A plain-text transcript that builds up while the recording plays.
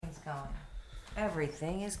going.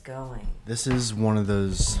 Everything is going. This is one of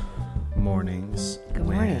those mornings Good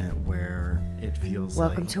morning. where it feels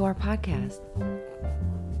Welcome like... to our podcast.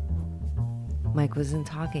 Mike wasn't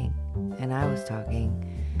talking, and I was talking,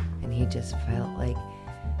 and he just felt like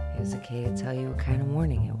it was okay to tell you what kind of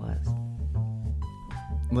morning it was.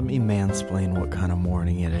 Let me mansplain what kind of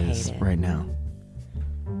morning it is Hate it. right now.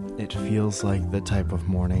 It feels like the type of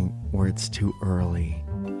morning where it's too early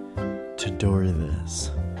to do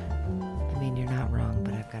this. I mean, you're not wrong,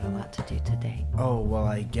 but I've got a lot to do today. Oh, well,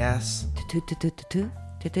 I guess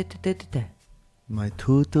my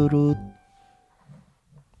tuturut.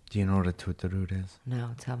 Do you know what a tuturut is? No,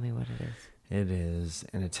 tell me what it is. It is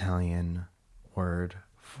an Italian word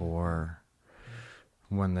for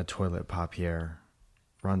when the toilet papier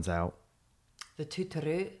runs out. The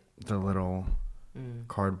tuturut? The little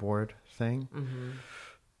cardboard thing. Mm-hmm.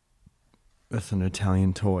 It's an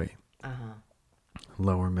Italian toy. Uh-huh.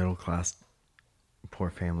 Lower middle class, poor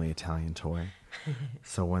family Italian toy.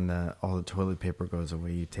 So when all the toilet paper goes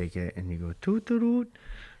away, you take it and you go tuturut,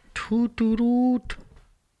 tuturut.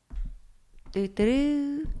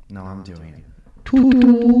 Tuturut. No, I'm doing it.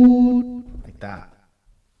 Tuturut. Like that.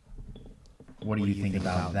 What do you think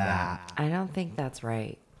about that? I don't think that's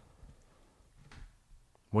right.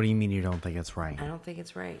 What do you mean you don't think it's right? I don't think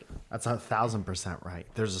it's right. That's 1,000% right.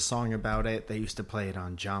 There's a song about it. They used to play it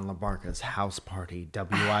on John LaBarca's house party,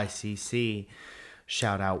 WICC.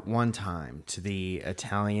 Shout out one time to the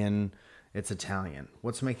Italian. It's Italian.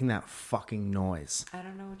 What's making that fucking noise? I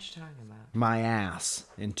don't know what you're talking about. My ass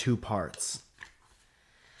in 2 parts.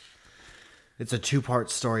 It's a 2-part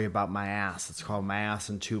story about my ass. It's called My Ass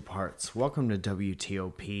in 2 Parts. Welcome to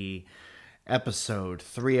WTOP episode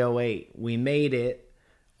 308. We made it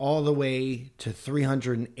all the way to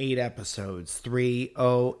 308 episodes.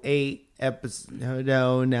 308 episode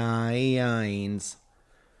 09s.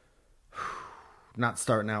 Not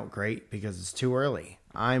starting out great because it's too early.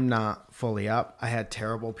 I'm not fully up. I had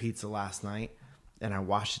terrible pizza last night, and I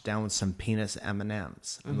washed it down with some penis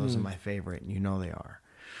M&Ms. And those are my favorite, and you know they are.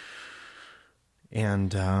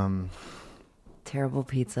 And Terrible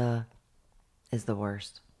pizza is the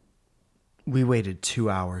worst. we waited 2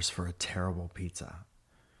 hours for a terrible pizza.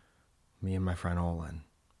 Me and my friend Olin.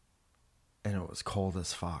 And it was cold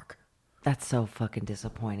as fuck. That's so fucking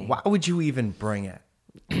disappointing. Why would you even bring it?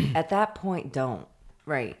 At that point, don't.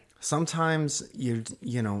 Right. Sometimes you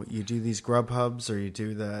do these Grubhubs or you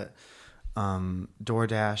do the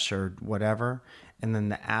DoorDash or whatever, and then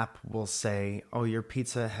the app will say, "Oh, your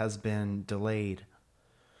pizza has been delayed."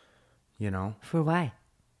 You know, For why?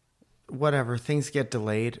 whatever, things get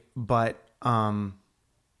delayed, but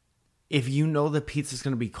if you know the pizza's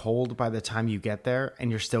going to be cold by the time you get there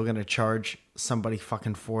and you're still going to charge somebody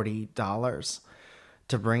fucking $40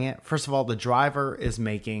 to bring it, first of all, the driver is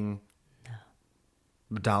making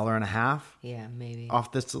 $1.50 Yeah, maybe.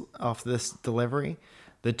 off this delivery.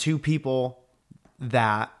 The 2 people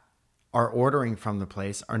that are ordering from the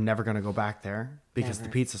place are never going to go back there because Never.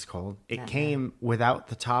 the pizza's cold. It Never. came without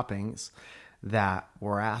the toppings that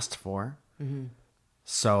were asked for. Mm-hmm.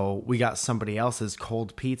 So we got somebody else's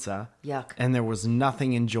cold pizza. Yuck. And there was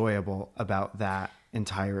nothing enjoyable about that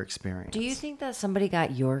entire experience. Do you think that somebody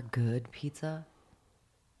got your good pizza?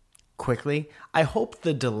 Quickly, I hope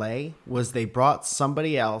the delay was they brought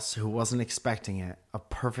somebody else who wasn't expecting it a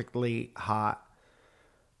perfectly hot,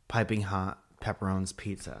 piping hot pepperones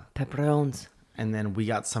pizza. Pepperones. And then we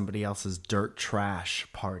got somebody else's dirt trash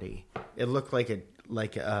party. It looked like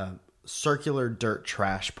a circular dirt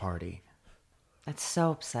trash party. That's so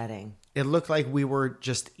upsetting. It looked like we were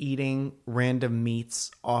just eating random meats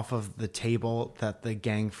off of the table that the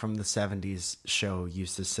gang from the 70s show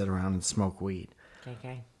used to sit around and smoke weed.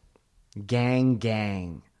 Okay.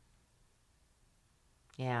 Gang.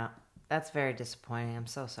 Yeah, that's very disappointing. I'm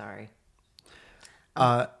so sorry.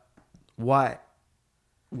 What,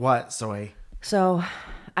 Zoe? So,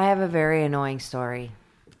 I have a very annoying story.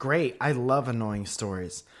 Great. I love annoying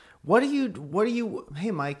stories.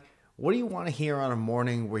 Hey, Mike, what do you want to hear on a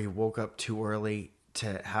morning where you woke up too early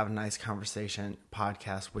to have a nice conversation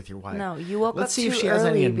podcast with your wife? No, you woke Let's up see too if she has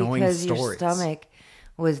any early annoying because stories. your stomach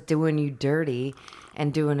was doing you dirty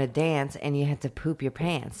and doing a dance, and you had to poop your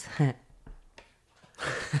pants.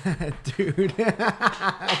 Dude,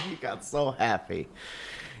 you got so happy.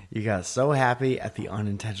 You got so happy at the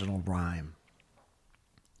unintentional rhyme.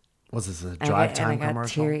 Was this a drive time and I got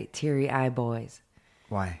commercial? teary eye boys.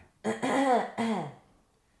 Why? I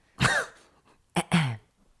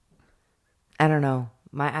don't know.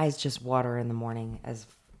 My eyes just water in the morning, as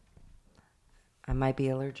I might be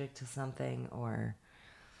allergic to something, or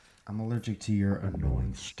I'm allergic to your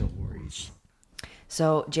annoying stories.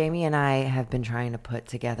 So Jamie and I have been trying to put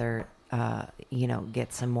together,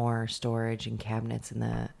 get some more storage and cabinets in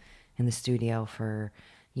the studio for,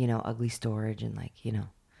 ugly storage and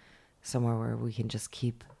somewhere where we can just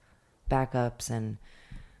keep backups and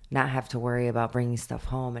not have to worry about bringing stuff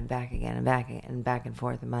home and back again and back and back and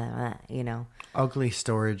forth and blah, blah, blah. Ugly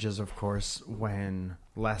storage is, of course, when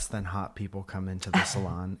less than hot people come into the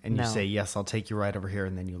salon and you say, yes, I'll take you right over here,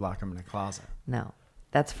 and then you lock them in a closet. No,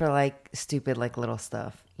 that's for stupid little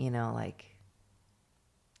stuff,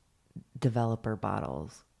 developer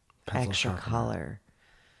bottles, Pencil extra sharpener. color,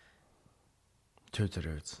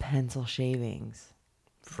 Toots pencil shavings,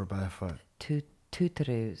 for by a foot.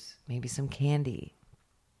 tootaroos, maybe some candy.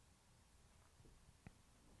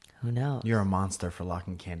 Who knows? You're a monster for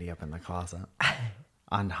locking candy up in the closet.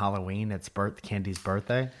 On Halloween, it's Candy's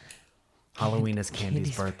birthday. Halloween is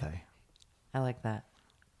Candy's birthday. I like that.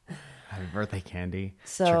 Happy birthday, Candy.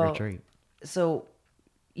 So, trick or treat. So,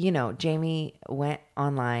 Jamie went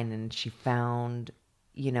online and she found,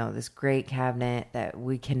 this great cabinet that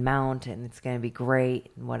we can mount and it's going to be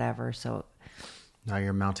great and whatever. So Now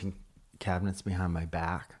you're mounting cabinets behind my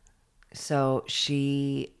back. So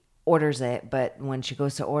she orders it, but when she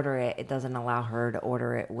goes to order it, it doesn't allow her to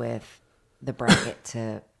order it with the bracket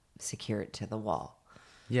to secure it to the wall.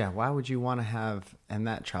 Yeah, why would you want to have, and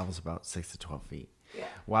that travels about 6 to 12 feet. Yeah.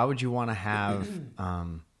 Why would you want to have, I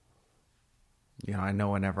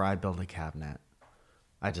know whenever I build a cabinet,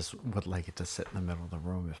 I just would like it to sit in the middle of the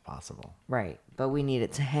room if possible. Right. But we need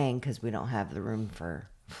it to hang because we don't have the room for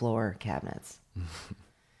floor cabinets.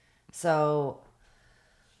 So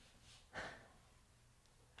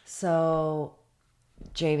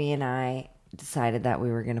Jamie and I decided that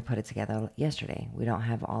we were going to put it together yesterday. We don't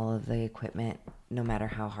have all of the equipment. No matter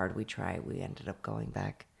how hard we try, we ended up going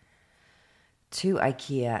back to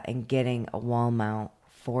IKEA and getting a wall mount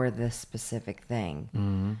for this specific thing.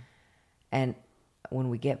 Mm-hmm. And when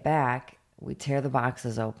we get back, we tear the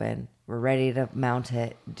boxes open. We're ready to mount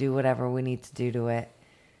it, do whatever we need to do to it.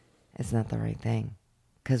 It's not the right thing.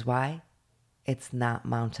 Because why? It's not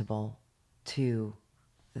mountable to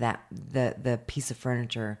that. The piece of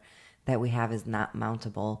furniture that we have is not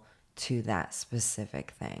mountable to that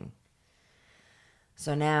specific thing.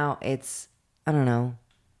 So now it's, I don't know,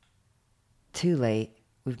 too late.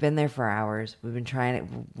 We've been there for hours. We've been trying it.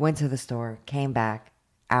 Went to the store, came back,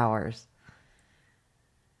 hours.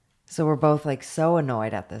 So we're both so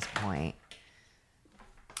annoyed at this point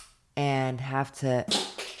and have to,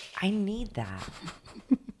 I need that.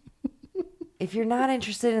 If you're not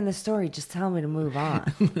interested in the story, just tell me to move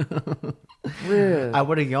on. Rude. I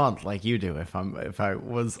would have yawned like you do if I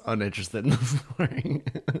was uninterested in the story.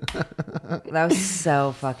 That was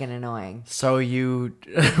so fucking annoying. So long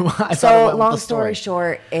story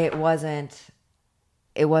short, it wasn't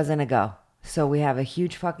a go. So we have a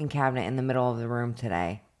huge fucking cabinet in the middle of the room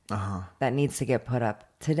today. Uh-huh. That needs to get put up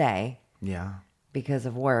today. Yeah. Because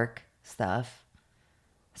of work stuff.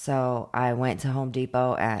 So I went to Home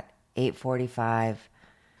Depot at 8:45.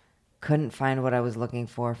 Couldn't find what I was looking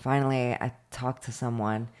for. Finally, I talked to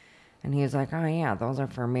someone, and he was like, "Oh yeah, those are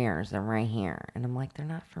for mirrors. They're right here." And I'm like, "They're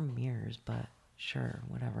not for mirrors, but sure,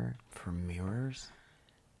 whatever." For mirrors?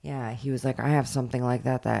 Yeah, he was like, "I have something like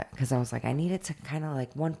that," because I was like, I need it to kind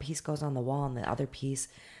of one piece goes on the wall and the other piece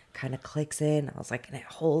kind of clicks in. I was like, and it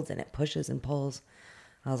holds and it pushes and pulls.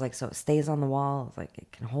 I was like, so it stays on the wall. I was like,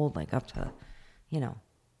 it can hold up to,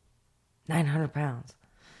 900 pounds.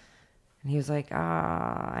 And he was like,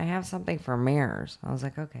 I have something for mirrors. I was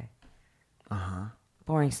like, okay. Uh-huh.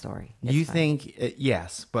 Boring story. Do you think,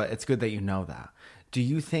 yes, but it's good that you know that. Do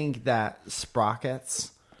you think that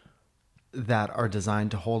sprockets that are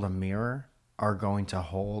designed to hold a mirror are going to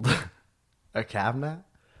hold a cabinet?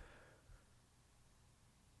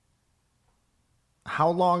 How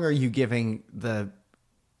long are you giving the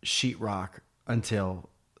sheetrock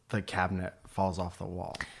until the cabinet falls off the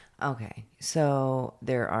wall? Okay, so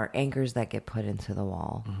there are anchors that get put into the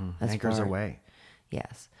wall. Mm-hmm. Anchors away.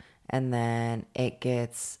 Yes. And then it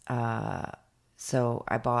gets, so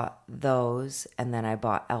I bought those, and then I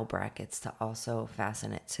bought L brackets to also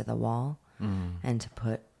fasten it to the wall and to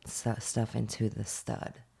put stuff into the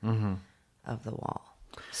stud of the wall.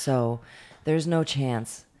 So there's no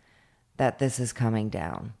chance that this is coming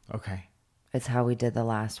down. Okay. It's how we did the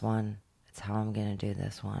last one. It's how I'm going to do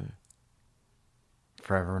this one.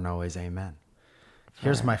 Forever and always, amen.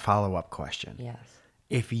 Here's my follow-up question. Yes.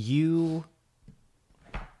 If you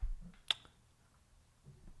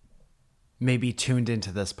maybe tuned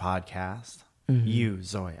into this podcast, you,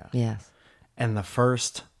 Zoya. Yes. And the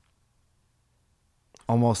first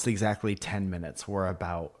almost exactly 10 minutes were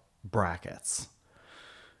about brackets.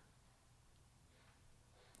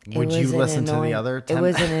 Would you listen to the other 10? It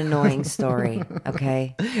was an annoying story,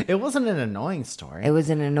 okay? It wasn't an annoying story. It was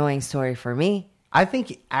an annoying story for me. I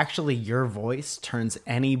think actually your voice turns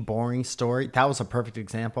any boring story, that was a perfect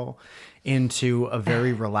example, into a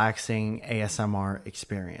very relaxing ASMR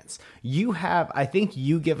experience. I think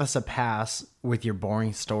you give us a pass with your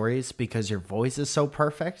boring stories because your voice is so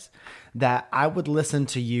perfect that I would listen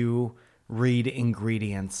to you read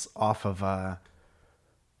ingredients off of a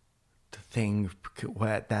thing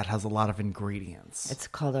that has a lot of ingredients. It's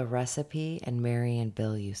called a recipe, and Mary and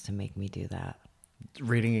Bill used to make me do that.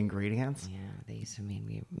 Reading ingredients? Yeah, they used to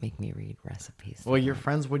make me read recipes. Well, your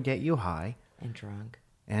friends would get you high and drunk.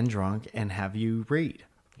 And have you read.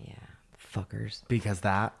 Yeah, fuckers. Because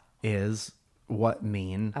that is what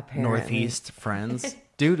mean Apparently. Northeast friends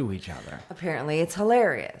do to each other. Apparently, it's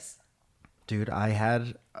hilarious. Dude, I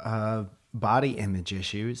had body image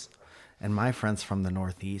issues, and my friends from the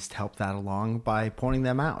Northeast helped that along by pointing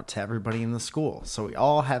them out to everybody in the school. So we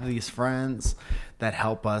all have these friends that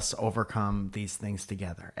help us overcome these things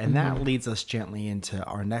together. And that leads us gently into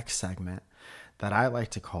our next segment that I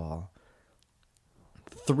like to call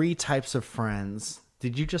 3 Types of Friends.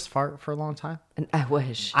 Did you just fart for a long time? I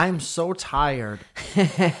wish. I'm so tired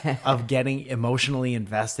of getting emotionally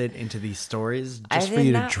invested into these stories just for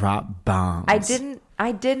you to drop bombs.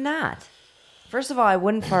 I did not. First of all, I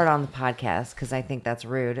wouldn't fart on the podcast because I think that's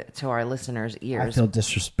rude to our listeners' ears. I feel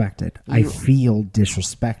disrespected. I feel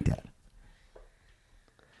disrespected.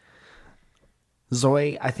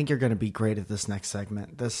 Zoe, I think you're going to be great at this next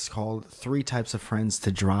segment. This is called 3 Types of Friends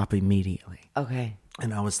to Drop Immediately. Okay.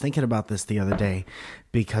 And I was thinking about this the other day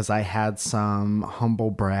because I had some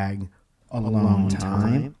humble brag alone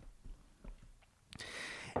time.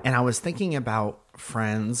 And I was thinking about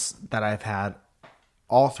friends that I've had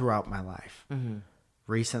all throughout my life. Mm-hmm.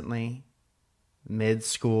 Recently,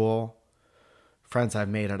 mid-school, friends I've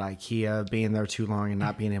made at IKEA, being there too long and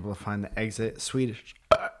not being able to find the exit, Swedish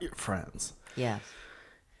friends. Yes.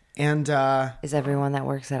 And is everyone that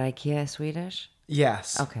works at IKEA Swedish?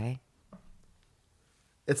 Yes. Okay.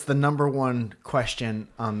 It's the number one question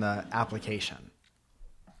on the application.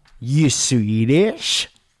 You Swedish?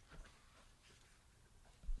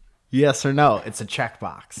 Yes or no? It's a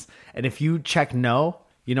checkbox. And if you check no,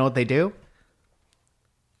 you know what they do?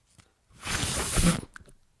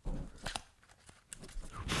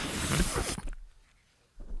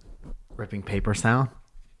 Ripping paper sound.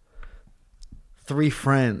 3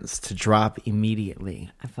 friends to drop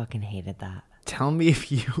immediately. I fucking hated that. Tell me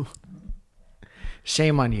if you...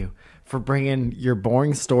 Shame on you for bringing your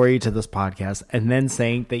boring story to this podcast and then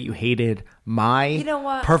saying that you hated my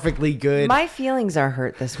perfectly good... My feelings are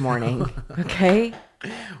hurt this morning, okay?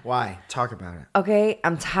 Why? Talk about it. Okay,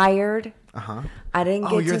 I'm tired. Uh-huh. I didn't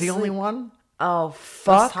get Oh, you're to the sleep. only one? Oh,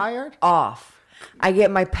 fuck tired? off. I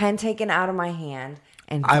get my pen taken out of my hand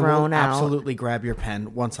and thrown out. I will absolutely grab your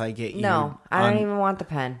pen once I get you. No, I don't even want the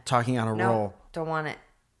pen. Talking on a roll. Don't want it.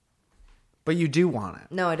 But you do want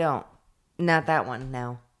it. No, I don't. Not that one,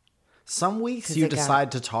 no. Some weeks you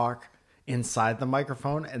decide to talk inside the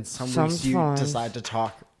microphone, and some weeks you decide to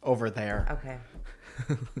talk over there. Okay.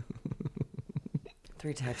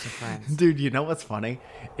 3 types of friends. Dude, you know what's funny?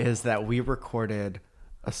 Is that we recorded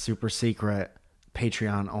a super secret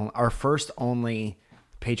Patreon, our first only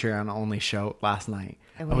Patreon only show last night.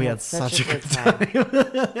 And we had such a good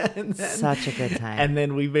time. Such a good time. And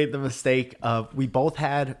then we made the mistake of, we both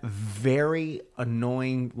had very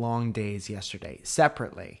annoying long days yesterday,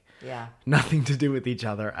 separately. Yeah. Nothing to do with each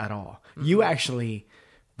other at all. Mm-hmm. You actually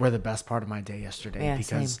were the best part of my day yesterday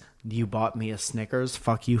because you bought me a Snickers.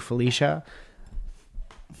 Fuck you, Felicia.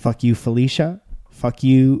 Fuck you, Felicia. Fuck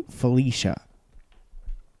you, Felicia.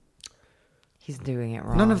 He's doing it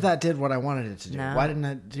wrong. None of that did what I wanted it to do. No. Why didn't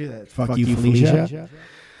I do that? Fuck you, Felicia.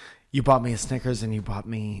 You bought me a Snickers and you bought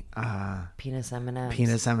me penis M&Ms.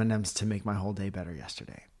 Penis M&Ms to make my whole day better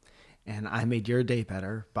yesterday. And I made your day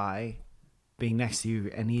better by being next to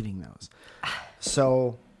you and eating those.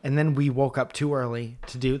 So, and then we woke up too early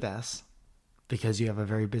to do this because you have a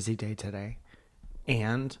very busy day today.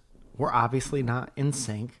 And we're obviously not in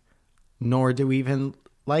sync, nor do we even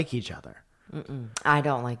like each other. Mm-mm. I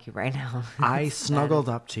don't like you right now. I snuggled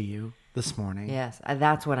up to you this morning. Yes,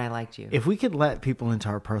 that's when I liked you. If we could let people into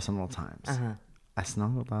our personal times, I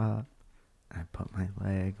snuggled up, and I put my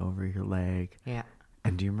leg over your leg. Yeah.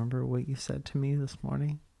 And do you remember what you said to me this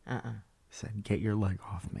morning? You said, get your leg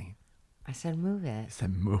off me. I said, move it. You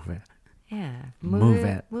said, move it. Yeah. Move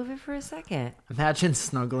it. Move it for a second. Imagine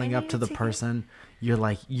snuggling up to the person. You're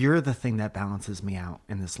like, you're the thing that balances me out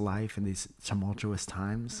in this life, in these tumultuous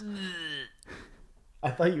times. I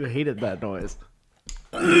thought you hated that noise.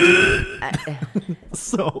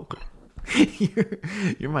 So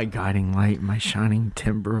you're my guiding light, my shining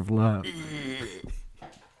timber of love.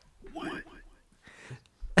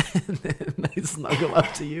 And then I snuggle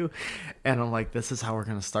up to you and I'm like, this is how we're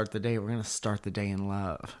going to start the day. We're going to start the day in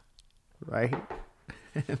love. Right?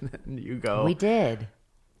 And then you go, We did.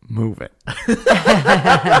 move it.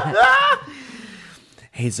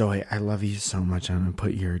 Hey Zoe, I love you so much. I'm going to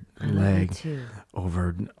put your leg too.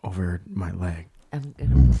 over my leg. I'm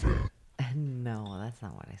gonna put... No, that's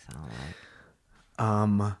not what I sound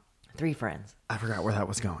like. 3 friends. I forgot where that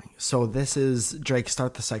was going. So this is Drake.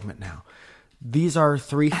 Start the segment now. These are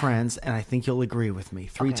 3 friends, and I think you'll agree with me.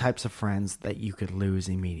 3 Okay. types of friends that you could lose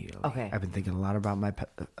immediately. Okay. I've been thinking a lot about my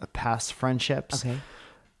past friendships, Okay.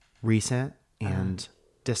 recent and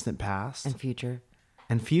distant past, And future.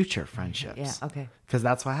 and future friendships. Yeah, okay. Because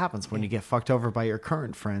that's what happens when you get fucked over by your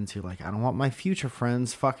current friends. You're like, I don't want my future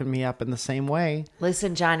friends fucking me up in the same way.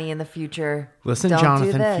 Listen, Johnny in the future. Listen, Don't do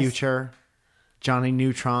Jonathan this. Future, Johnny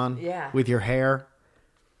Neutron, Yeah. with your hair.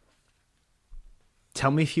 Tell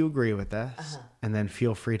me if you agree with this, and then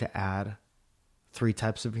feel free to add 3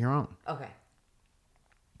 types of your own. Okay.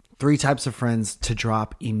 3 types of friends to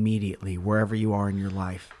drop immediately wherever you are in your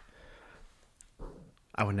life.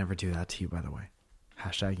 I would never do that to you, by the way.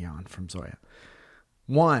 Hashtag yawn from Zoya.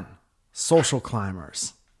 1, social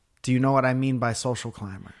climbers. Do you know what I mean by social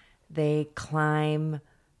climber? They climb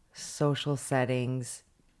social settings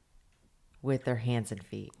with their hands and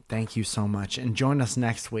feet. Thank you so much. And join us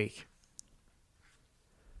next week.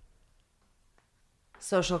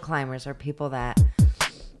 Social climbers are people that...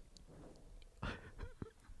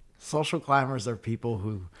 Social climbers are people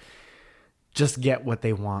who just get what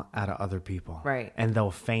they want out of other people. Right. And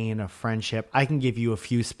they'll feign a friendship. I can give you a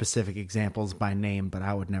few specific examples by name, but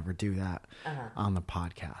I would never do that on the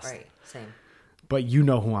podcast. Right, same. But you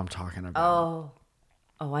know who I'm talking about.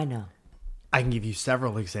 Oh, I know. I can give you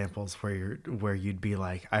several examples where you'd be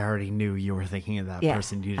like, I already knew you were thinking of that Yeah.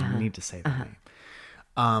 person. You didn't need to say the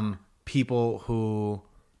name. People who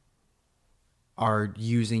are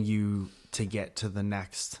using you to get to the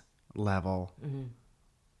next level,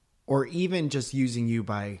 or even just using you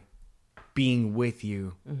by being with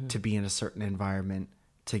you to be in a certain environment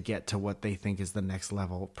to get to what they think is the next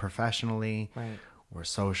level professionally, Right. or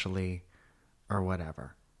socially, or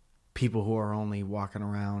whatever. People who are only walking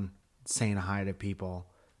around saying hi to people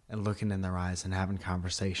and looking in their eyes and having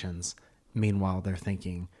conversations. Meanwhile, they're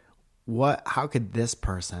thinking, how could I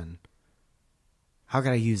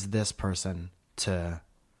use this person to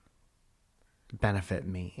benefit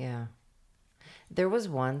me? Yeah. There was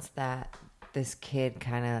once that this kid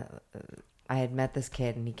I had met this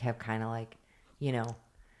kid and he kept kind of like,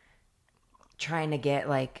 trying to get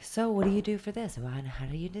like, so what do you do for this? How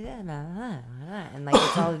do you do that? And like,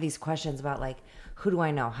 it's all of these questions about like, who do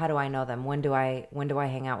I know? How do I know them? When do I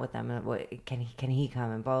hang out with them? And can he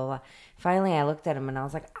come? And blah, blah, blah. Finally, I looked at him and I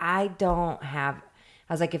was like, I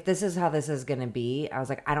was like, if this is how this is going to be, I was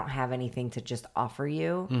like, I don't have anything to just offer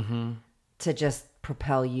you to just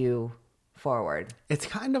propel you forward. It's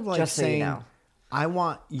kind of like Just so you saying, know. I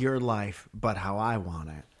want your life, but how I want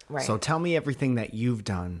it. Right. So tell me everything that you've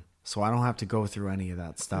done so I don't have to go through any of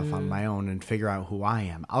that stuff on my own and figure out who I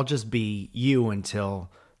am. I'll just be you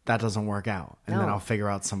until that doesn't work out. And then No. I'll figure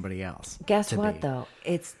out somebody else. Guess to what, be. though?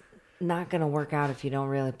 It's not going to work out if you don't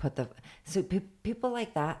really put So people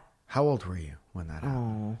like that, How old were you when that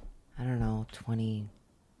happened? I don't know,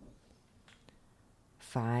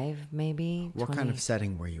 25 maybe? What kind of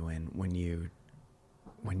setting were you in when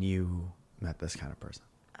you met this kind of person?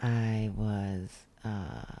 I was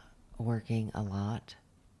working a lot.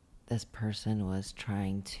 This person was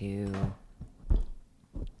trying to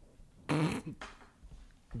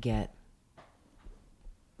get...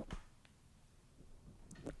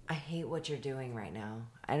 I hate what you're doing right now.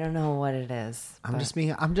 I don't know what it is. I'm but-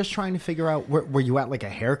 just trying to figure out, were you at like a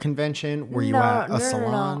hair convention? Were you at a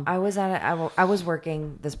salon? I was I was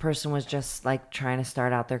working. This person was just like trying to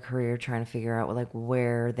start out their career, trying to figure out like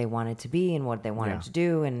where they wanted to be and what they wanted Yeah. to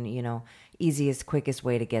do, and easiest, quickest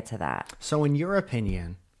way to get to that. So in your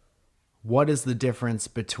opinion, what is the difference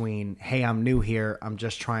between, hey, I'm new here, I'm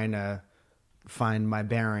just trying to find my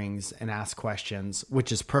bearings and ask questions,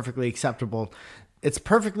 which is perfectly acceptable. It's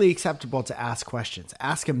perfectly acceptable to ask questions.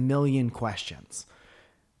 Ask a million questions.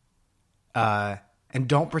 And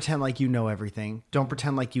don't pretend like you know everything. Don't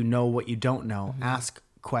pretend like you know what you don't know. Ask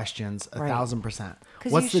questions 1,000%.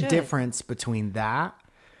 'Cause What's you the should. difference between that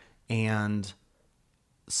and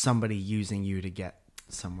somebody using you to get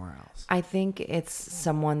somewhere else? I think it's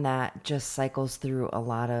someone that just cycles through a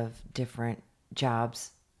lot of different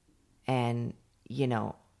jobs and,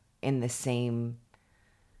 in the same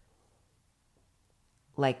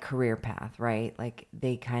like career path, right? Like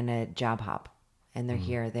they kind of job hop and they're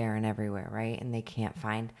here, there, and everywhere, right? And they can't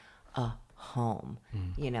find a home,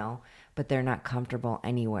 but they're not comfortable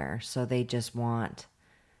anywhere. So they just want.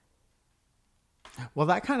 Well,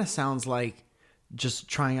 that kind of sounds like just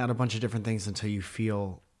trying out a bunch of different things until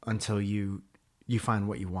you find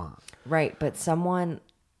what you want. Right. But someone.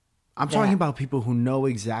 I'm talking about people who know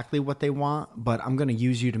exactly what they want, but I'm going to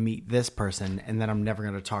use you to meet this person and then I'm never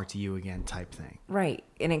going to talk to you again type thing. Right.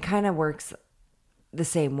 And it kind of works the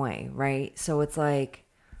same way, right? So it's like,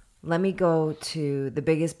 let me go to the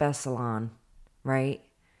biggest, best salon, right?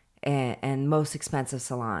 And most expensive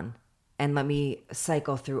salon. And let me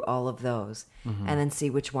cycle through all of those and then see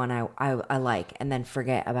which one I like and then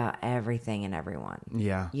forget about everything and everyone.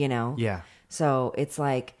 Yeah. Yeah. So it's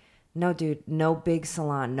like, no, dude, no big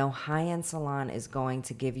salon, no high-end salon is going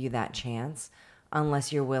to give you that chance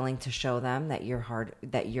unless you're willing to show them that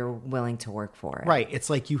you're willing to work for it. Right. It's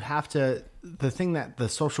like you have to. The thing that the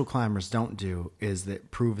social climbers don't do is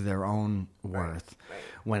that prove their own worth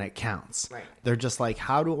when it counts. Right. They're just like,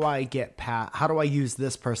 how do I use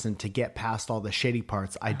this person to get past all the shitty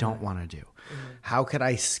parts I don't want to do? How could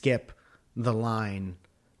I skip the line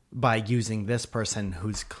by using this person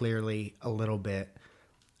who's clearly a little bit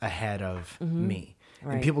ahead of me?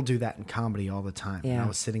 Right. And people do that in comedy all the time. Yeah. And I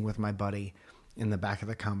was sitting with my buddy in the back of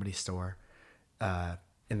the Comedy Store,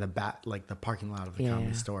 in the back, like the parking lot of the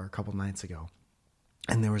Comedy Store a couple nights ago.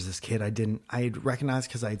 And there was this kid I had recognized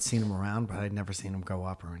because I'd seen him around, but I'd never seen him go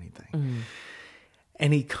up or anything.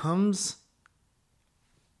 And he comes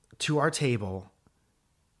to our table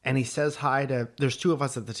and he says hi to, there's two of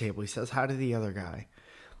us at the table. He says hi to the other guy.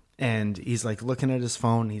 And he's like looking at his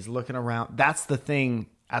phone. He's looking around. That's the thing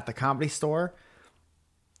at the Comedy Store.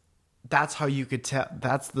 That's how you could tell.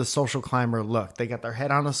 That's the social climber look. They got their head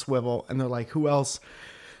on a swivel and they're like, who else?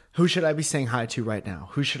 Who should I be saying hi to right now?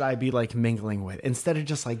 Who should I be like mingling with? Instead of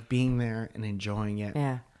just like being there and enjoying it.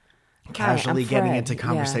 Yeah. Casually Hi, I'm getting Fred. into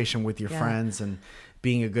conversation with your Yeah. friends and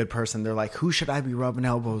being a good person. They're like, who should I be rubbing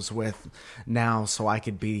elbows with now so I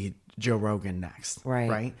could be Joe Rogan next? Right.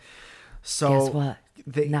 Right. So Guess what?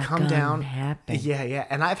 they Not come gonna down. happen. Yeah.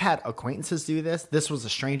 And I've had acquaintances do this. This was a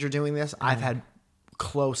stranger doing this. I've had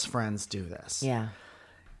close friends do this. Yeah.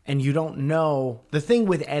 And you don't know. The thing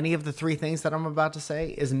with any of the three things that I'm about to say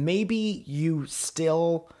is maybe you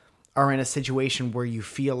still are in a situation where you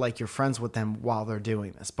feel like you're friends with them while they're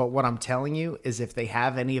doing this. But what I'm telling you is if they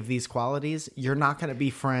have any of these qualities, you're not going to be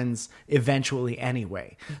friends eventually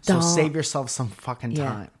anyway. So Don't- save yourself some fucking Yeah.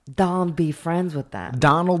 time. Don't be friends with them.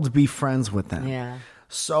 Donald, be friends with them. Yeah.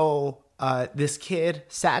 So this kid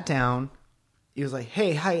sat down. He was like,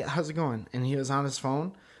 hey, hi, how's it going? And he was on his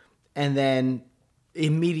phone and then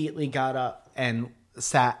immediately got up and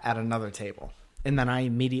sat at another table. And then I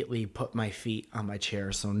immediately put my feet on my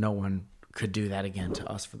chair so no one could do that again to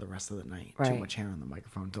us for the rest of the night. Too Right. much hair on the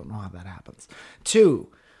microphone. Don't know how that happens. 2,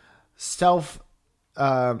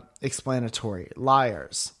 self-explanatory.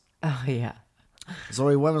 Liars. Oh, yeah.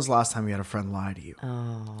 Zoe, when was the last time you had a friend lie to you?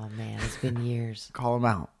 Oh, man. It's been years. Call them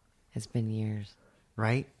out. It's been years.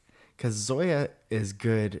 Right? Because Zoya is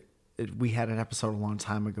good. We had an episode a long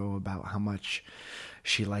time ago about how much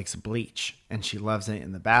she likes bleach and she loves it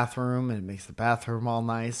in the bathroom and it makes the bathroom all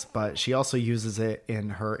nice, but she also uses it in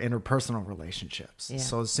her interpersonal relationships. Yeah.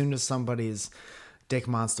 So as soon as somebody's dick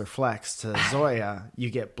monster flex to Zoya, you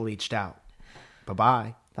get bleached out.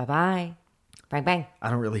 Bye-bye. Bye-bye. Bang, bang. I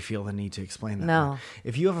don't really feel the need to explain that. No. one.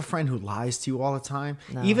 If you have a friend who lies to you all the time,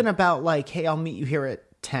 even about like, hey, I'll meet you here at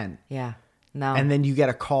 10. Yeah. No. And then you get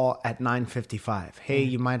a call at 9:55. Hey,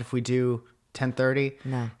 you mind if we do 10:30?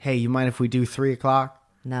 No. Hey, you mind if we do 3 o'clock?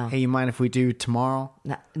 No. Hey, you mind if we do tomorrow?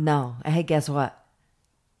 No. Hey, guess what?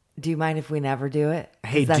 Do you mind if we never do it?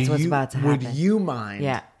 'Cause Hey, that's do what's you, about to happen. would you mind?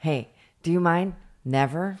 Yeah. Hey, do you mind?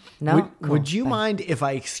 Never? No? Cool. Would you Bye. mind if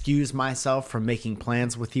I excuse myself from making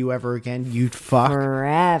plans with you ever again? You'd fuck.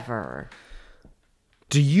 Forever.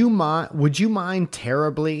 Do you mind? Would you mind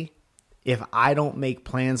terribly if I don't make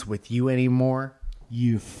plans with you anymore?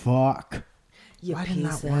 You fuck. You Why didn't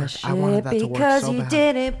piece that work? of shit I wanted that to work because so you bad.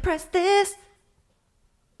 didn't press this.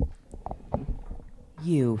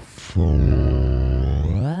 You fuck.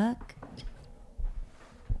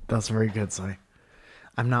 That's very good, Zoe.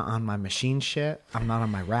 I'm not on my machine shit. I'm not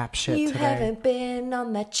on my rap shit You today. haven't been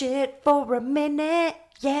on that shit for a minute.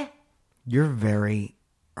 Yeah. You're very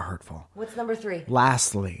hurtful. What's number 3?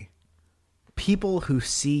 Lastly, people who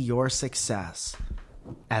see your success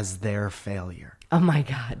as their failure. Oh my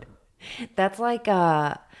God. That's like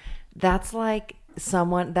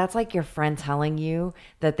your friend telling you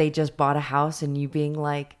that they just bought a house and you being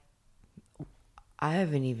like, I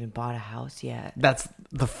haven't even bought a house yet. That's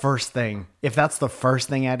the first thing. If that's the first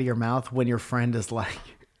thing out of your mouth when your friend is like,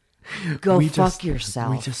 Go "We fuck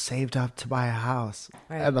yourself." We just saved up to buy a house."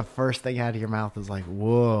 Right. And the first thing out of your mouth is like,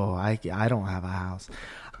 "Whoa, I don't have a house."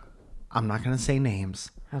 I'm not going to say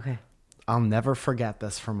names. Okay. I'll never forget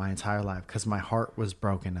this for my entire life because my heart was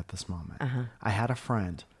broken at this moment. I had a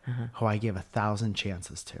friend who I gave 1,000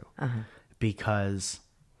 chances to because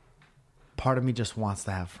part of me just wants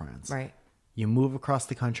to have friends. Right. You move across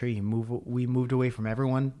the country. We moved away from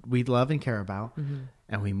everyone we love and care about,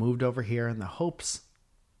 and we moved over here. And the hopes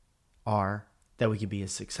are that we could be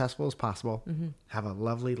as successful as possible, have a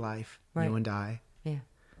lovely life. Right. You and I, Yeah.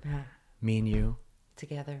 me and you,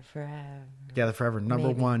 Together forever. together forever. Number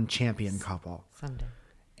Maybe. one champion couple. Someday.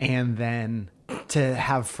 And then to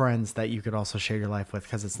have friends that you could also share your life with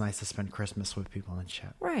because it's nice to spend Christmas with people and shit.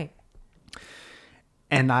 Right.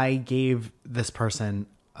 And I gave this person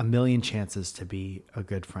 1,000,000 chances to be a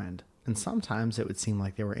good friend. And sometimes it would seem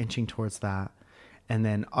like they were inching towards that. And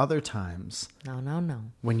then other times No.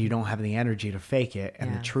 when you don't have the energy to fake it and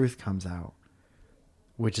Yeah. the truth comes out,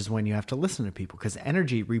 which is when you have to listen to people because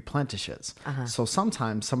energy replenishes. So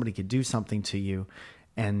sometimes somebody could do something to you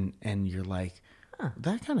and you're like,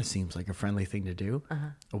 that kind of seems like a friendly thing to do.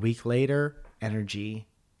 A week later, energy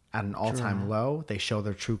at an all-time low. They show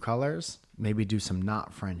their true colors, maybe do some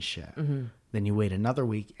not friend shit. Then you wait another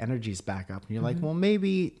week, energy's back up, and you're like, well,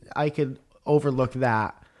 maybe I could overlook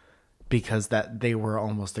that because that they were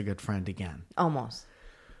almost a good friend again. Almost.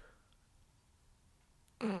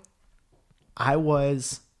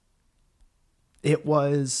 It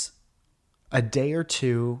was a day or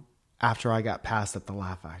two after I got passed at the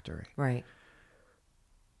Laugh Factory. Right.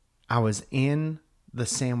 I was in the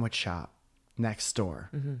sandwich shop next door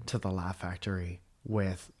to the Laugh Factory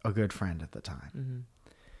with a good friend at the time.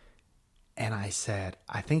 And I said,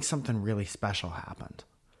 I think something really special happened.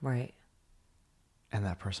 Right. And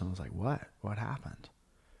that person was like, what? What happened?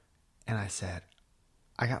 And I said,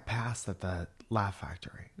 I got passed at the Laugh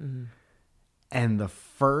Factory. And the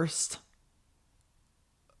first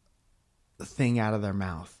thing out of their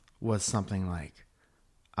mouth was something like,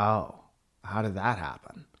 oh, how did that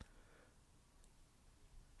happen?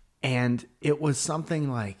 And it was something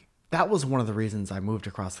like, that was one of the reasons I moved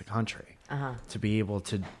across the country to be able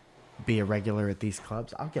to be a regular at these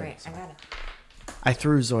clubs. I'll get it. I got it. I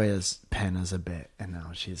threw Zoya's pen as a bit, and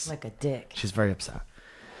now she's Like a dick. she's very upset.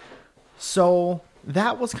 So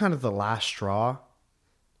that was kind of the last straw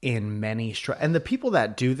in many and the people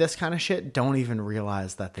that do this kind of shit don't even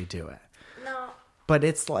realize that they do it. No. But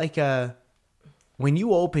it's like when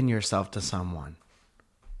you open yourself to someone,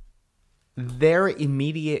 their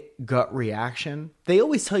immediate gut reaction, they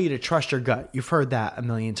always tell you to trust your gut. You've heard that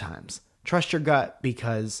 1,000,000 times. Trust your gut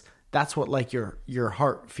because that's what like your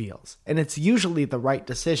heart feels. And it's usually the right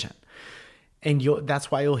decision. And that's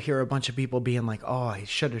why you'll hear a bunch of people being like, oh, I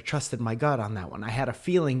should have trusted my gut on that one. I had a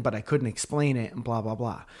feeling, but I couldn't explain it and blah, blah,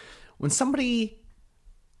 blah. When somebody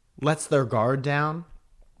lets their guard down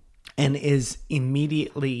and is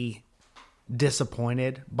immediately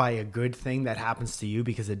disappointed by a good thing that happens to you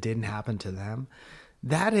because it didn't happen to them,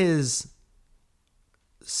 that is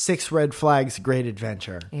 6 red flags, great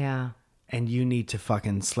adventure. Yeah. And you need to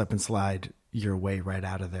fucking slip and slide your way right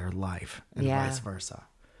out of their life and vice versa.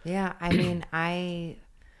 Yeah, I mean,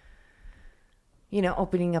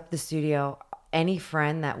 opening up the studio, any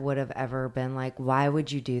friend that would have ever been like, why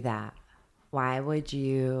would you do that? Why would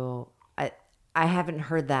you? I haven't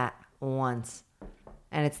heard that once.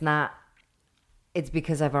 And it's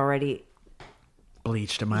because I've already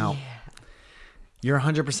bleached them out. You're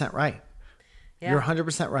 100% right. Yeah. You're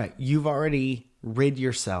 100% right. You've already rid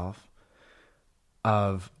yourself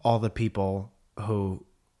of all the people who,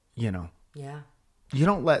 Yeah. you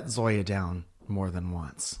don't let Zoya down more than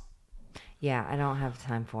once. Yeah, I don't have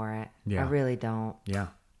time for it. Yeah. I really don't. Yeah.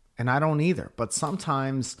 And I don't either. But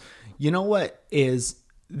sometimes,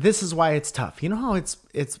 this is why it's tough. You know how it's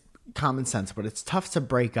common sense, but it's tough to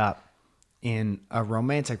break up in a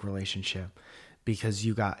romantic relationship because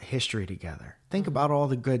you got history together. Think about all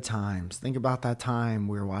the good times. Think about that time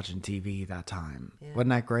we were watching TV that time. Yeah. Wasn't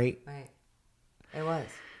that great? Right. It was.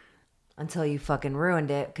 Until you fucking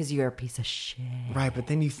ruined it because you're a piece of shit. Right, but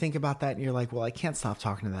then you think about that and you're like, well, I can't stop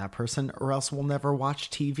talking to that person or else we'll never watch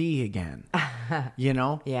TV again.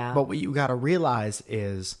 Yeah. But what you got to realize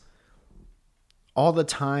is all the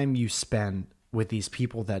time you spend with these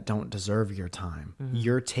people that don't deserve your time,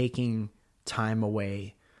 you're taking time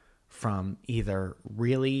away from either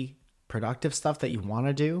really productive stuff that you want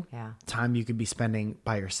to do, time you could be spending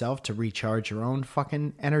by yourself to recharge your own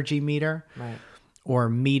fucking energy meter, right, or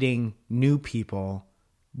meeting new people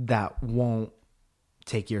that won't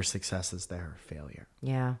take your success as their failure.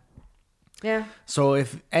 Yeah. Yeah. So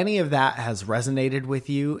if any of that has resonated with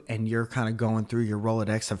you and you're kind of going through your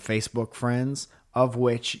Rolodex of Facebook friends, of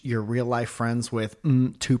which you're real life friends with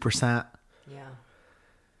 2%, Yeah.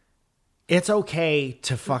 it's okay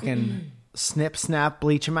to fucking snip, snap,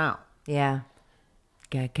 bleach them out. Yeah.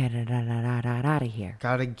 Get it out of here.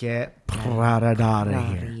 Gotta get out of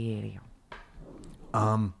here.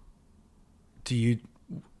 Do you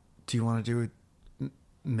want to do a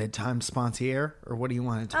mid-time sponsor, or what do you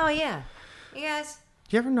want to do? Oh, yeah. You guys.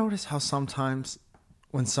 Do you ever notice how sometimes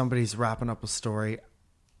when somebody's wrapping up a story,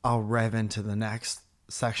 I'll rev into the next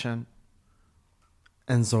section,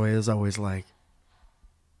 and Zoya's always like,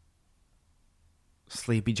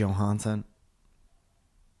 Sleepy Johansson,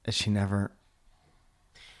 and she never...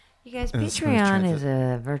 You guys, And it's smooth Patreon transit. is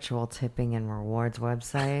a virtual tipping and rewards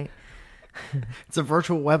website. It's a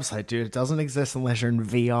virtual website, dude. It doesn't exist unless you're in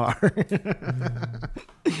VR.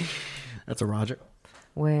 That's a Roger.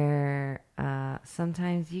 Where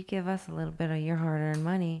sometimes you give us a little bit of your hard-earned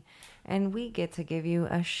money, and we get to give you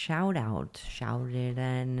a shout-out. Shouted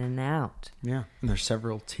in and out. Yeah. And there's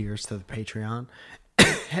several tiers to the Patreon.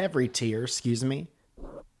 Every tier, excuse me,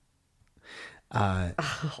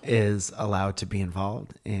 is allowed to be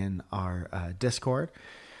involved in our Discord,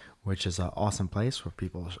 which is an awesome place where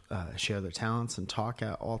people share their talents and talk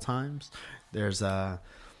at all times. There's a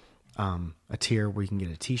tier where you can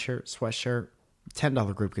get a t-shirt, sweatshirt.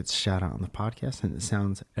 $10 group gets a shout out on the podcast, and it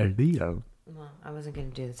sounds illegal. Well, I wasn't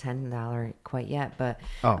going to do the $10 quite yet, but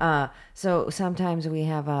Oh. so sometimes we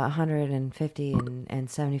have $150 and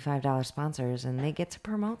 $75 sponsors, and they get to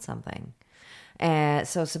promote something. And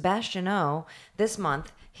so Sebastian O, this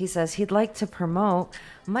month, he says he'd like to promote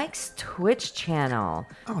Mike's Twitch channel.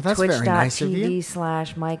 Oh, that's very nice of you.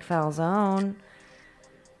 Twitch.tv/Mike Falzone.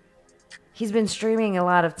 He's been streaming a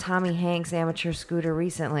lot of Tommy Hanks Amateur Scooter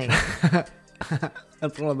recently.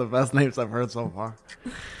 That's one of the best names I've heard so far.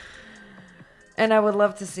 And I would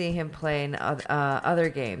love to see him play in other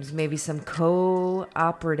games, maybe some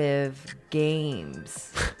cooperative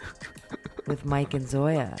games with Mike and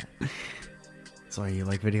Zoya. So you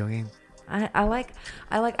like video games?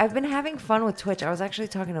 I've been having fun with Twitch. I was actually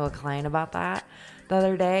talking to a client about that the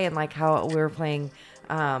other day, and like how we were playing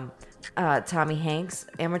Tommy Hanks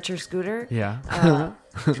Amateur Scooter Yeah.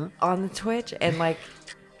 on the Twitch, and like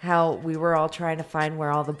how we were all trying to find where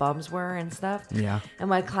all the bums were and stuff. Yeah. And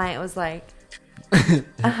my client was like,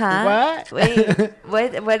 What?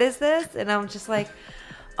 Wait, what is this? And I'm just like,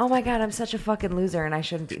 oh my God, I'm such a fucking loser, and I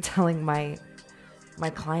shouldn't be telling my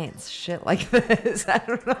clients shit like this. I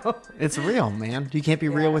don't know. It's real, man. You can't be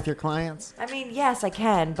real with your clients. I mean, yes, I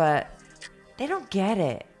can, but they don't get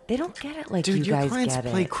it. They don't get it like Dude, you your guys clients get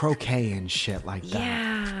play it. croquet and shit like that.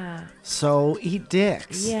 Yeah. So eat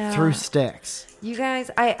dicks Yeah. through sticks. You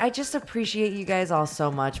guys, I just appreciate you guys all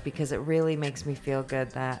so much, because it really makes me feel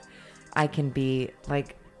good that I can be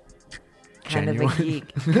like kind of a Genuine.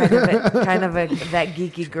 geek, kind of that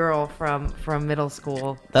geeky girl from middle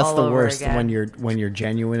school. That's all the over worst again. when you're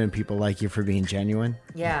genuine and people like you for being genuine.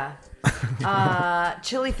 Yeah.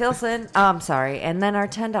 Chili Filson. I'm sorry. And then our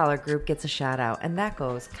 $10 group gets a shout out. And that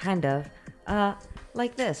goes kind of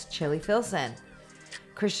like this. Chili Filson.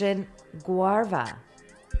 Christian Guarva.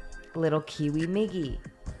 Little Kiwi Miggy.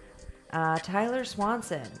 Tyler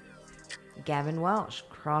Swanson. Gavin Welsh.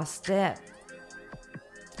 Cross Dip.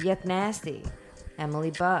 Yuck Nasty. Emily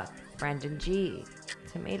Buck. Brendan G.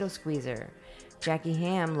 Tomato Squeezer. Jackie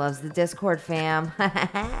Ham loves the Discord fam.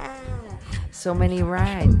 So many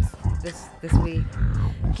rhymes this week.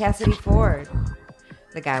 Cassidy Ford,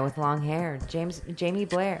 the guy with long hair. Jamie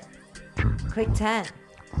Blair, Click 10.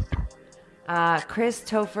 Chris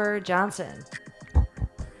Topher Johnson,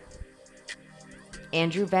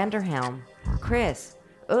 Andrew Vanderhelm, Chris,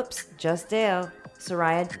 Oops, Just Dale,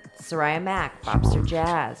 Soraya Mack, Bobster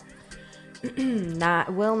Jazz,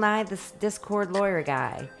 Will Nye the Discord lawyer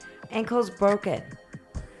guy, Ankles Broken,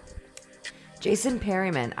 Jason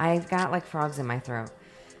Perryman. I've got like frogs in my throat.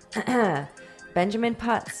 Benjamin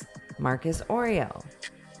Putz, Marcus Oreo,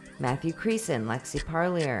 Matthew Creason, Lexi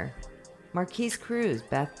Parlier, Marquise Cruz,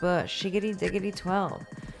 Beth Bush, Shiggity Diggity 12,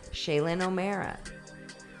 Shaylin O'Mara,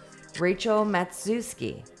 Rachel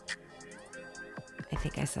Matsuski. I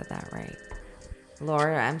think I said that right.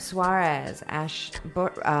 Laura M. Suarez,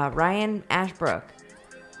 Ryan Ashbrook,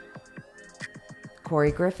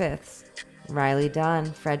 Corey Griffiths, Riley Dunn,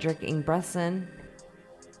 Frederick Ingbresson,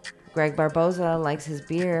 Greg Barboza likes his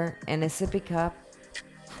beer and his sippy cup.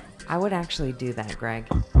 I would actually do that, Greg.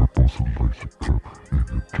 In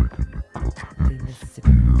the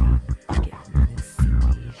sippy cup, get in the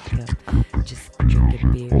sippy cup. Just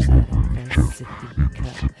drinking beers out of the sippy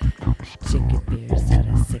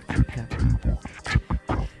Sippy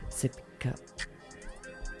cup. Sippy cup.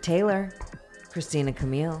 Taylor. Christina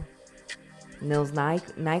Camille. Nils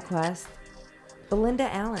Nyquist.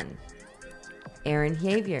 Belinda Allen. Aaron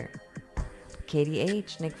Javier. Katie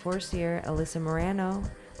H. Nick Forcier. Alyssa Morano.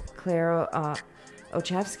 Claire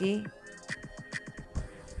Ochevsky.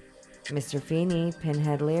 Mr. Feeney.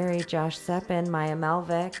 Pinhead Leary. Josh Seppin. Maya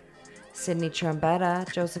Malvik. Sydney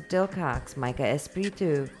Trombetta. Joseph Dilcox. Micah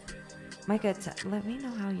Espiritu. Micah, let me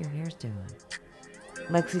know how your hair's doing.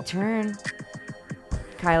 Lexi Turn.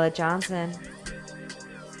 Kyla Johnson.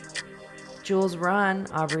 Jules Run.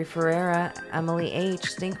 Aubrey Ferreira. Emily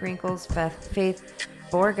H. Stink Wrinkles. Faith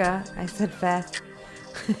Borga. I said Faith.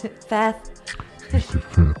 Faith.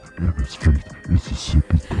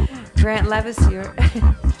 Grant Levisier.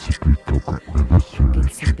 Drinking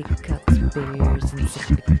sippy cups, beers and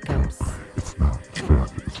sippy cups. It's not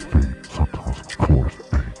fat, it's fake, sometimes of course.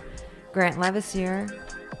 Grant Levisier,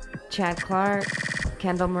 Chad Clark,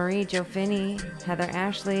 Kendall Marie, Joe Finney, Heather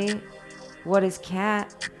Ashley, What is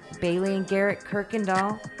Cat, Bailey and Garrett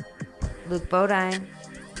Kirkendall, Luke Bodine,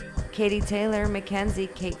 Katie Taylor, Mackenzie,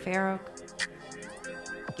 Kate Farrow,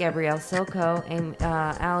 Gabrielle Silko,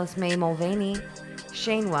 Alice May Mulvaney,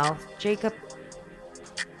 Shane Wealth, Jacob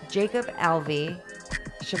Alvey,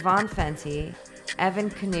 Siobhan Fenty, Evan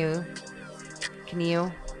Canoe,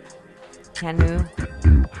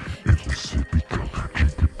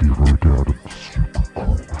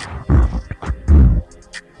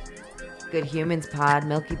 Good Humans Pod,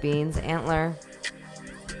 Milky Beans, Antler,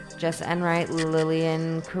 Jess Enright,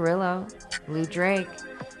 Lillian Carrillo, Lou Drake,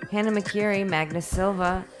 Hannah McCurry, Magnus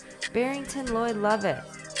Silva, Barrington Lloyd Lovett,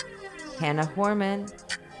 Hannah Horman,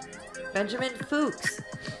 Benjamin Fuchs,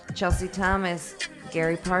 Chelsea Thomas,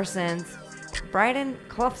 Gary Parsons, Bryden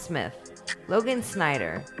Cloughsmith, Logan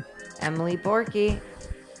Snyder, Emily Borky,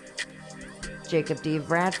 Jacob D.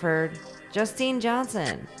 Bradford, Justine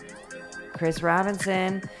Johnson, Chris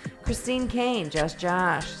Robinson, Christine Kane, Just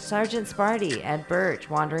Josh, Sergeant Sparty, Ed Birch,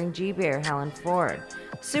 Wandering G-Bear, Helen Ford,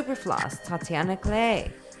 Superfloss, Tatiana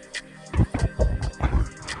Clay.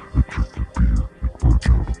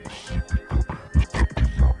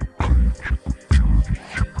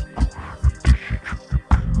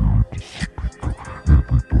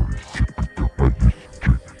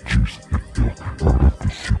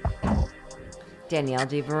 Danielle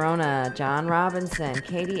D. Verona, John Robinson,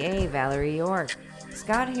 Katie A., Valerie York,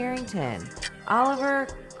 Scott Harrington, Oliver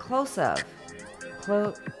Close-Up,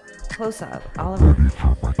 Oliver.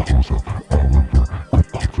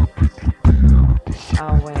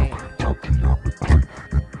 Oh, wait.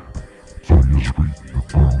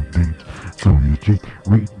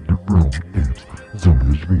 Reading the wrong names.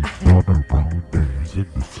 Zoe's reading all the wrong names in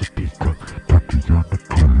the city cup. Tatiana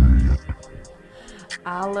Clay.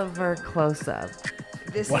 Oliver Close-Up.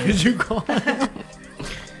 What did you call him?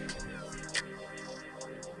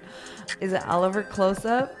 Is it Oliver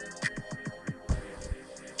Close-Up?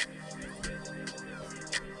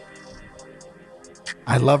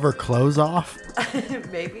 I love her clothes off.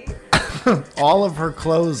 Maybe. All of her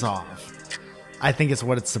clothes off. I think it's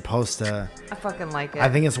what it's supposed to. I fucking like it. I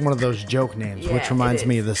think it's one of those joke names, Yeah, which reminds it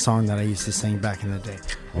me is. of the song that I used to sing back in the day.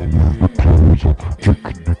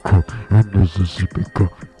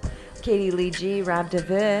 Katie Lee G, Rob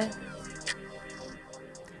DeVitt,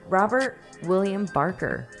 Robert William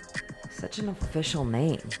Barker. Such an official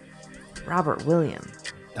name. Robert William.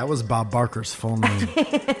 That was Bob Barker's full name.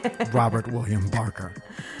 Robert William Barker.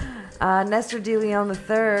 Nestor De Leon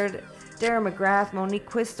III, Dara McGrath, Monique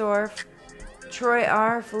Quistorf, Troy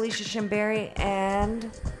R., Felicia Shimberry, and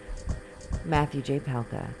Matthew J.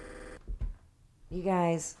 Palka. You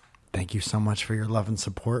guys. Thank you so much for your love and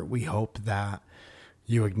support. We hope that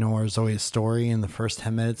you ignore Zoe's story in the first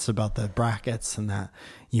 10 minutes about the brackets and that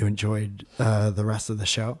you enjoyed the rest of the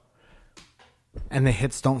show. And the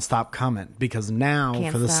hits don't stop coming because now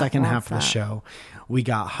Can't for the stop, second won't half of the stop. show, we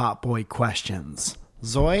got Hot Boy questions.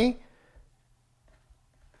 Zoe,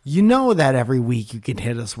 you know that every week you can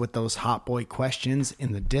hit us with those Hot Boy questions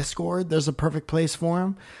in the Discord. There's a perfect place for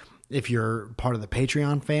them. If you're part of the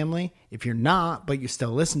Patreon family, if you're not, but you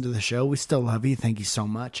still listen to the show, we still love you. Thank you so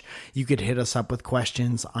much. You could hit us up with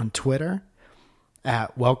questions on Twitter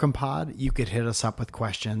at WelcomePod. You could hit us up with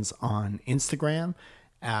questions on Instagram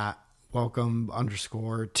at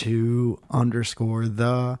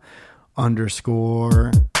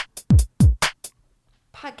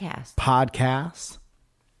welcome_to_the_podcast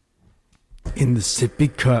in the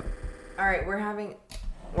sippy cup. All right, we're having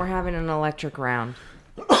an electric round.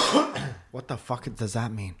 What the fuck does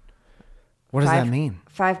that mean? What does that mean?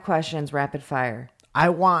 5 questions, rapid fire. I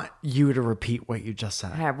want you to repeat what you just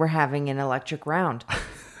said. We're having an electric round.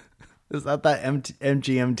 Is that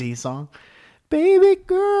MGMT song? Baby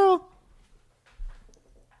girl.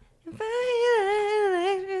 Give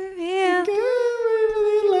me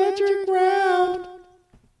the electric round.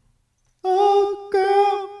 Oh,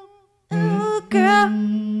 girl. Oh,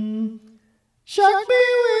 girl. Shock me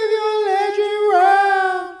with your electric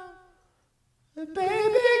round.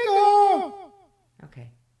 Baby girl. Okay.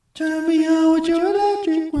 Turn me on with your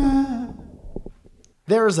electric round.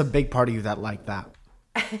 There is a big part of you that like that.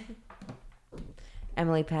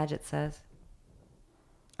 Emily Paget says.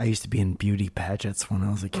 I used to be in beauty pageants when I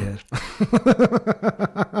was a kid.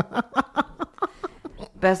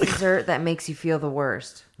 Best dessert that makes you feel the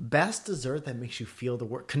worst. Best dessert that makes you feel the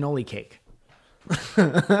worst. Cannoli cake.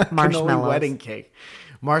 Marshmallows. Cannoli wedding cake.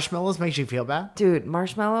 Marshmallows makes you feel bad? Dude,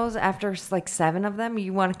 marshmallows, after like 7 of them,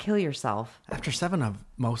 you want to kill yourself. After 7 of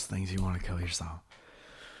most things, you want to kill yourself.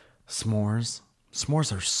 S'mores.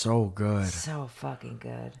 S'mores are so good. So fucking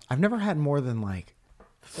good. I've never had more than like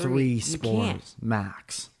 3 You s'mores can't.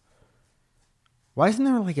 max. Why isn't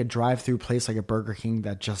there like a drive-through place like a Burger King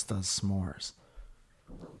that just does s'mores?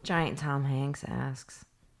 Giant Tom Hanks asks,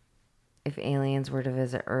 if aliens were to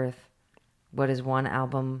visit Earth, what is one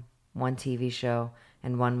album, one TV show,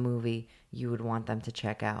 and one movie you would want them to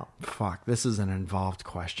check out? Fuck, this is an involved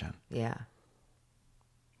question. Yeah.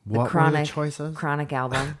 What were the choices? Chronic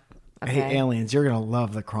album. Okay. Hey, aliens, you're going to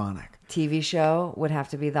love The Chronic. TV show would have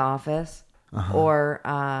to be The Office Uh-huh.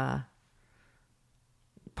 or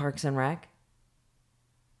Parks and Rec.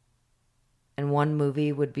 And one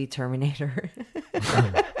movie would be Terminator.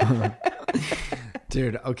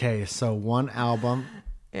 Dude, okay, so one album.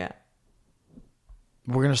 Yeah.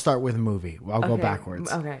 We're going to start with a movie. I'll go Okay,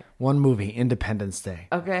 backwards. okay. One movie, Independence Day.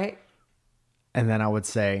 Okay. And then I would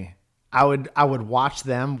say, I would watch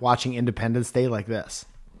them watching Independence Day like this.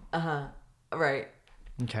 Right.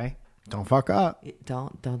 Okay? Don't fuck up.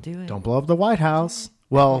 Don't do it. Don't blow up the White House.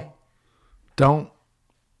 Well, Okay. don't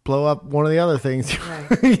blow up one of the other things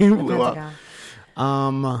Right. you blew up.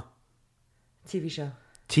 Pentagon. TV show.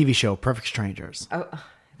 TV show, Perfect Strangers. Oh,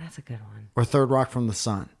 that's a good one. Or Third Rock from the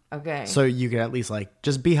Sun. Okay. So you could at least like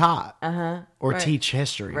just be hot. Or Right. teach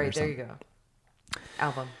history. Right, or there something. you go.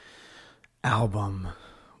 Album. Album.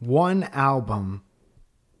 One album.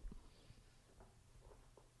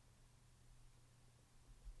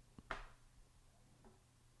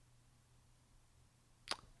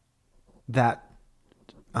 That,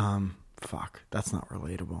 fuck, that's not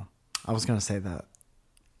relatable. I was going to say that.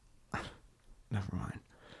 Never mind.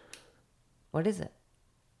 What is it?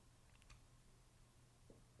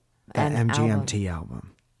 That An MGMT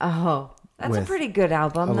album. Oh, that's a With pretty good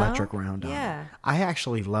album, though. Electric Round on it. Yeah. I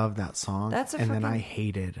actually love that song. That's a and then freaking- I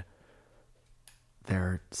hated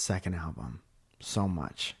their second album so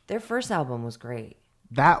much. Their first album was great.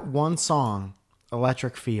 That one song,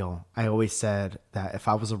 Electric Feel, I always said that if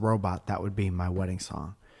I was a robot, that would be my wedding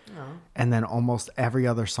song. Oh. And then almost every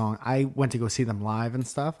other song, I went to go see them live and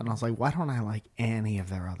stuff, and I was like, why don't I like any of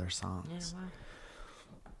their other songs? Yeah, wow.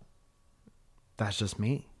 That's just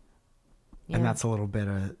me. Yeah. And that's a little bit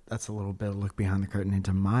of look behind the curtain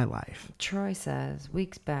into my life. Troy says,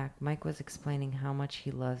 weeks back, Mike was explaining how much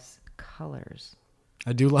he loves colors.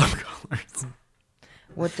 I do love colors.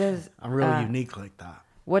 What does I'm really unique like that.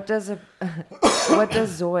 what does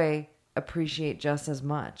Zoe appreciate just as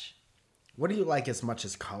much? What do you like as much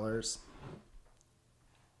as colors?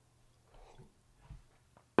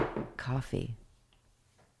 Coffee.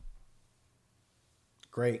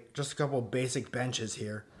 Great. Just a couple basic benches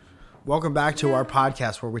here. Welcome back to our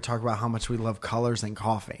podcast where we talk about how much we love colors and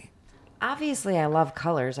coffee. Obviously, I love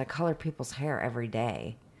colors. I color people's hair every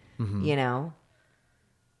day. Mm-hmm. You know?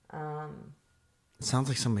 It sounds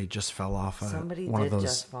like somebody just fell off Somebody one did of those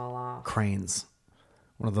just fall off. cranes.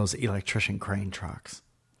 One of those electrician crane trucks.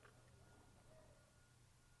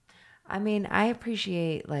 I mean, I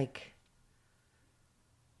appreciate, like...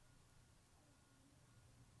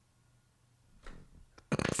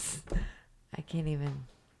 I can't even...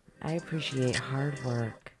 I appreciate hard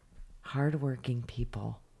work. Hardworking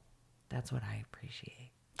people. That's what I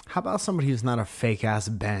appreciate. How about somebody who's not a fake ass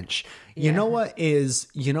bench? You Yeah. know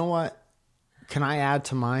what? Can I add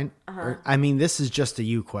to mine? I mean, this is just a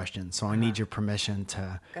you question, so I need your permission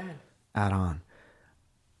to Go ahead. add on.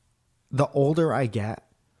 The older I get,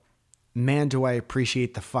 man, do I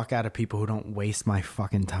appreciate the fuck out of people who don't waste my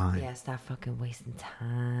fucking time. Yeah, stop fucking wasting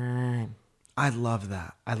time. I love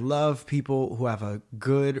that. I love people who have a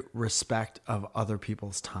good respect of other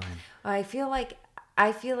people's time. I feel like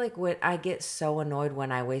what I get so annoyed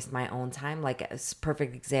when I waste my own time. Like a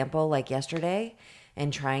perfect example, like yesterday,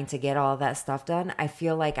 and trying to get all that stuff done, I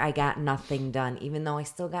feel like I got nothing done, even though I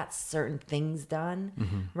still got certain things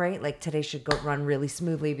done, right? Like today should go run really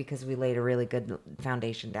smoothly because we laid a really good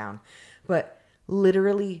foundation down. But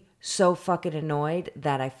literally so fucking annoyed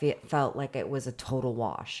that I felt like it was a total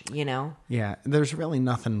wash, you know? Yeah, there's really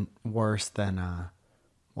nothing worse than,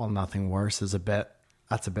 nothing worse is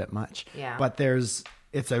that's a bit much. Yeah. But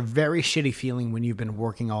it's a very shitty feeling when you've been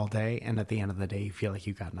working all day and at the end of the day you feel like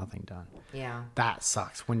you got nothing done. Yeah. That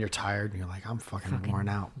sucks when you're tired and you're like, I'm fucking worn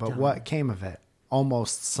out. But what came of it?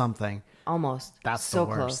 Almost something. Almost. That's so the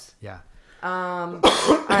worst. Close. Yeah. All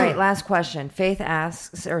right, last question. Faith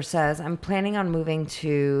asks or says, I'm planning on moving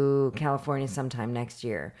to California sometime next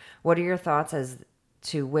year. What are your thoughts as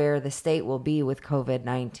to where the state will be with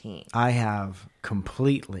COVID-19? I have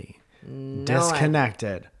completely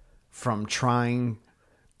disconnected from trying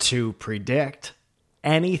to predict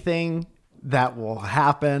anything that will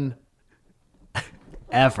happen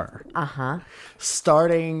ever. Uh-huh.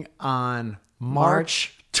 Starting on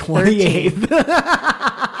March 28th,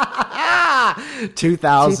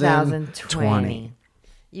 2020.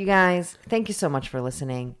 You guys, thank you so much for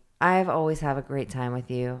listening. I've always have a great time with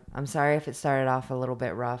you. I'm sorry if it started off a little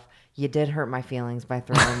bit rough. You did hurt my feelings by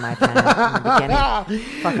throwing my pen in the beginning.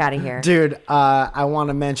 Fuck out of here. Dude, I want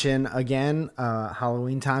to mention again,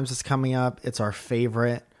 Halloween times is coming up. It's our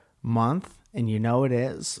favorite month, and you know it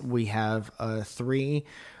is. We have 3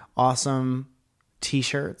 awesome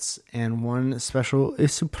t-shirts and one special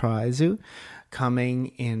surprise coming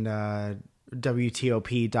in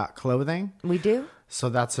WTOP.clothing. We do? So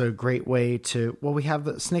that's a great way to... Well, we have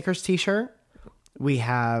the Snickers t-shirt. We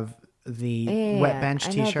have the Wet Bench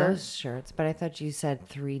t-shirt. I know those shirts, but I thought you said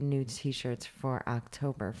 3 new t-shirts for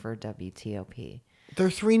October for WTOP. There are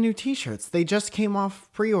 3 new t-shirts. They just came off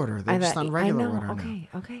pre-order. They're just on regular order now.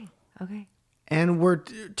 Okay. And we're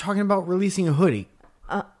talking about releasing a hoodie.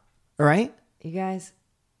 All right? You guys,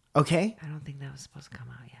 Okay. I don't think that was supposed to come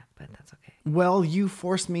out yet, but that's okay. Well, you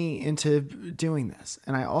forced me into doing this.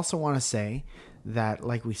 And I also want to say that,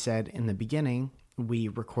 like we said in the beginning, we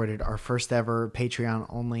recorded our first ever Patreon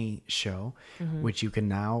only show, which you can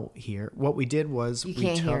now hear. What we did was You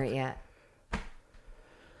can't hear it yet.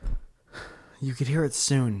 You could hear it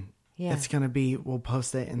soon. Yeah. It's going to be, we'll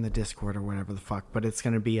post it in the Discord or whatever the fuck, but it's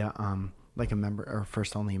going to be a, like a member or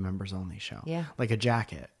first only members only show. Yeah. Like a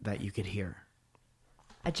jacket that you could hear.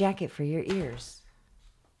 A jacket for your ears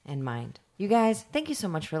and mind. You guys, thank you so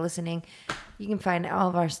much for listening. You can find all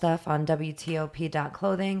of our stuff on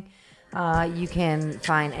WTOP.clothing. You can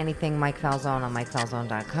find anything Mike Falzone on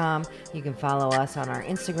MikeFalzone.com. You can follow us on our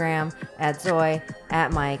Instagram at Zoe,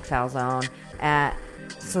 at Mike Falzone, at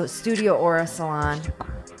Studio Aura Salon.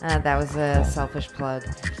 That was a selfish plug.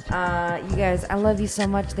 You guys, I love you so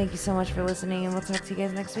much. Thank you so much for listening, and we'll talk to you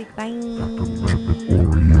guys next week.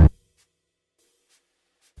 Bye.